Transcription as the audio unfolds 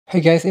Hey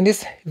guys, in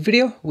this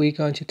video, we're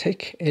going to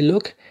take a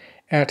look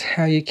at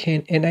how you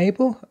can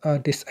enable or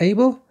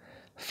disable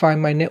Find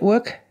My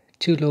Network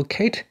to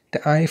locate the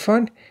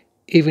iPhone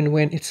even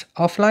when it's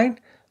offline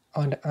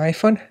on the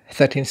iPhone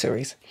 13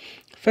 series.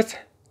 First,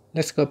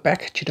 let's go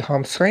back to the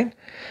home screen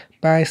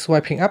by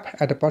swiping up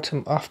at the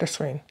bottom of the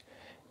screen.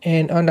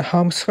 And on the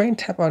home screen,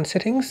 tap on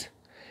Settings.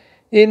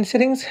 In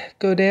Settings,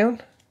 go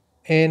down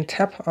and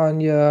tap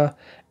on your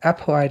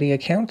Apple ID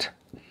account.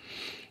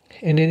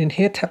 And then in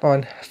here, tap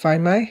on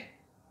Find My.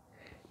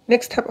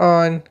 Next, tap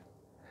on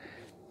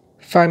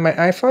Find My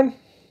iPhone.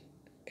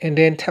 And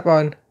then tap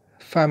on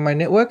Find My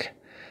Network.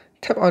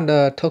 Tap on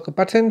the toggle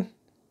button.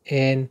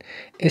 And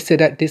instead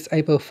that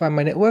disable Find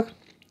My Network,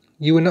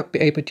 you will not be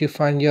able to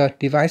find your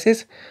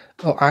devices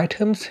or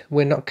items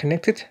when not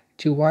connected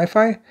to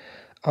Wi-Fi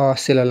or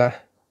cellular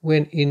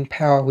when in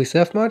power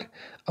reserve mode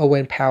or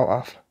when power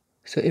off.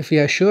 So if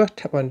you are sure,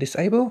 tap on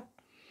Disable.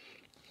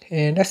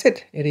 And that's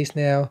it. It is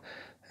now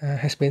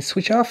has been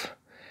switched off.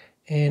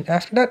 And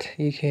after that,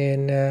 you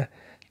can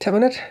tap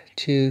on it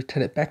to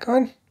turn it back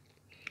on.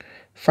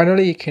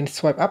 Finally, you can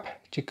swipe up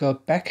to go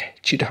back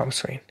to the home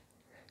screen.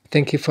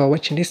 Thank you for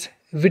watching this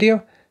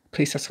video.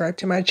 Please subscribe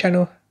to my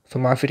channel for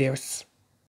more videos.